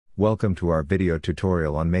Welcome to our video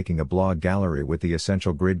tutorial on making a blog gallery with the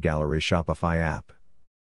Essential Grid Gallery Shopify app.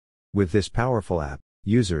 With this powerful app,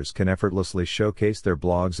 users can effortlessly showcase their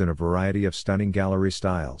blogs in a variety of stunning gallery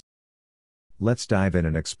styles. Let's dive in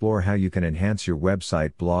and explore how you can enhance your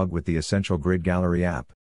website blog with the Essential Grid Gallery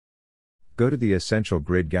app. Go to the Essential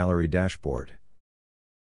Grid Gallery dashboard.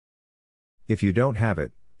 If you don't have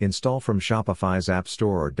it, install from Shopify's App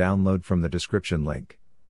Store or download from the description link.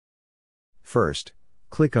 First,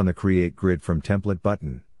 click on the Create Grid from Template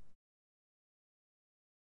button.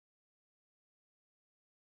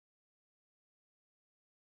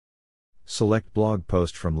 Select Blog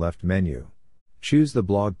Post from left menu. Choose the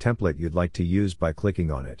blog template you'd like to use by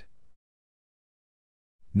clicking on it.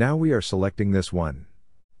 Now we are selecting this one.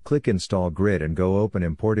 Click Install Grid and go open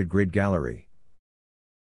Imported Grid Gallery.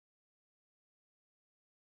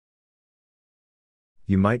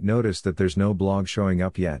 You might notice that there's no blog showing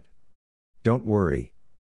up yet. Don't worry.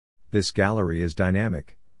 This gallery is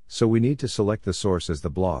dynamic, so we need to select the source as the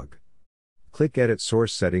blog. Click Edit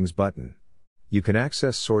Source Settings button. You can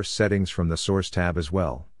access source settings from the Source tab as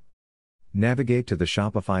well. Navigate to the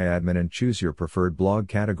Shopify admin and choose your preferred blog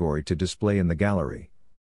category to display in the gallery.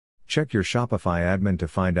 Check your Shopify admin to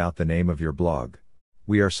find out the name of your blog.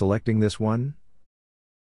 We are selecting this one.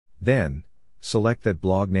 Then, select that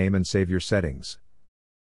blog name and save your settings.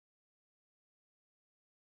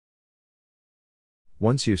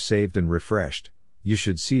 Once you've saved and refreshed, you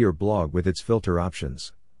should see your blog with its filter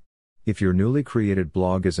options. If your newly created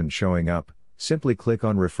blog isn't showing up, simply click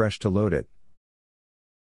on Refresh to load it.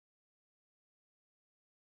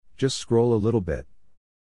 Just scroll a little bit.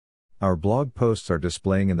 Our blog posts are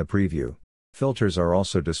displaying in the preview. Filters are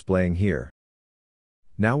also displaying here.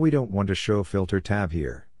 Now we don't want to show Filter tab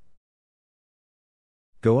here.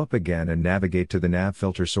 Go up again and navigate to the Nav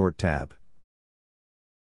Filter Sort tab.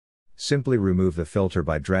 Simply remove the filter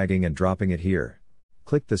by dragging and dropping it here.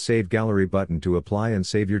 Click the Save Gallery button to apply and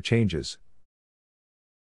save your changes.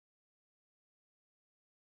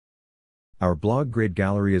 Our blog grid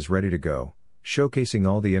gallery is ready to go, showcasing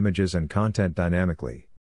all the images and content dynamically.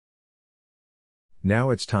 Now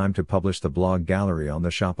it's time to publish the blog gallery on the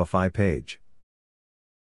Shopify page.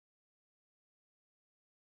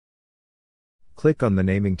 Click on the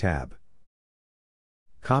Naming tab.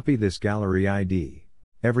 Copy this gallery ID.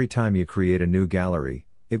 Every time you create a new gallery,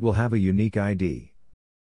 it will have a unique ID.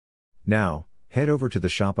 Now, head over to the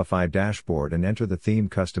Shopify dashboard and enter the Theme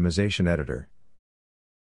Customization Editor.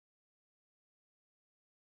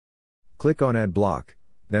 Click on Add Block,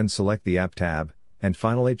 then select the App tab, and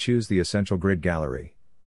finally choose the Essential Grid Gallery.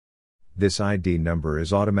 This ID number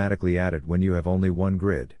is automatically added when you have only one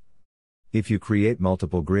grid. If you create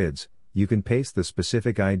multiple grids, you can paste the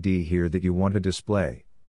specific ID here that you want to display.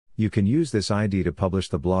 You can use this ID to publish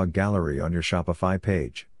the blog gallery on your Shopify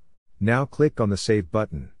page. Now click on the Save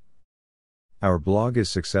button. Our blog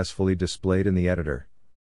is successfully displayed in the editor.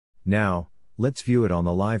 Now, let's view it on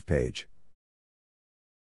the live page.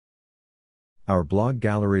 Our blog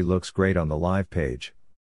gallery looks great on the live page.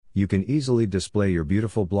 You can easily display your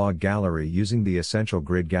beautiful blog gallery using the Essential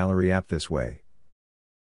Grid Gallery app this way.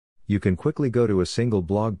 You can quickly go to a single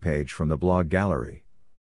blog page from the blog gallery.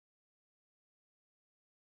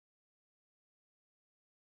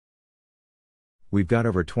 We've got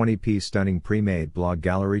over 20 stunning pre-made blog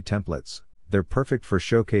gallery templates. They're perfect for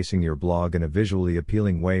showcasing your blog in a visually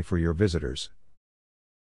appealing way for your visitors.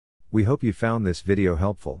 We hope you found this video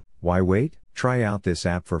helpful. Why wait? Try out this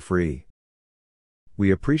app for free.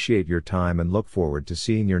 We appreciate your time and look forward to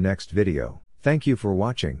seeing your next video. Thank you for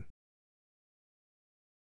watching.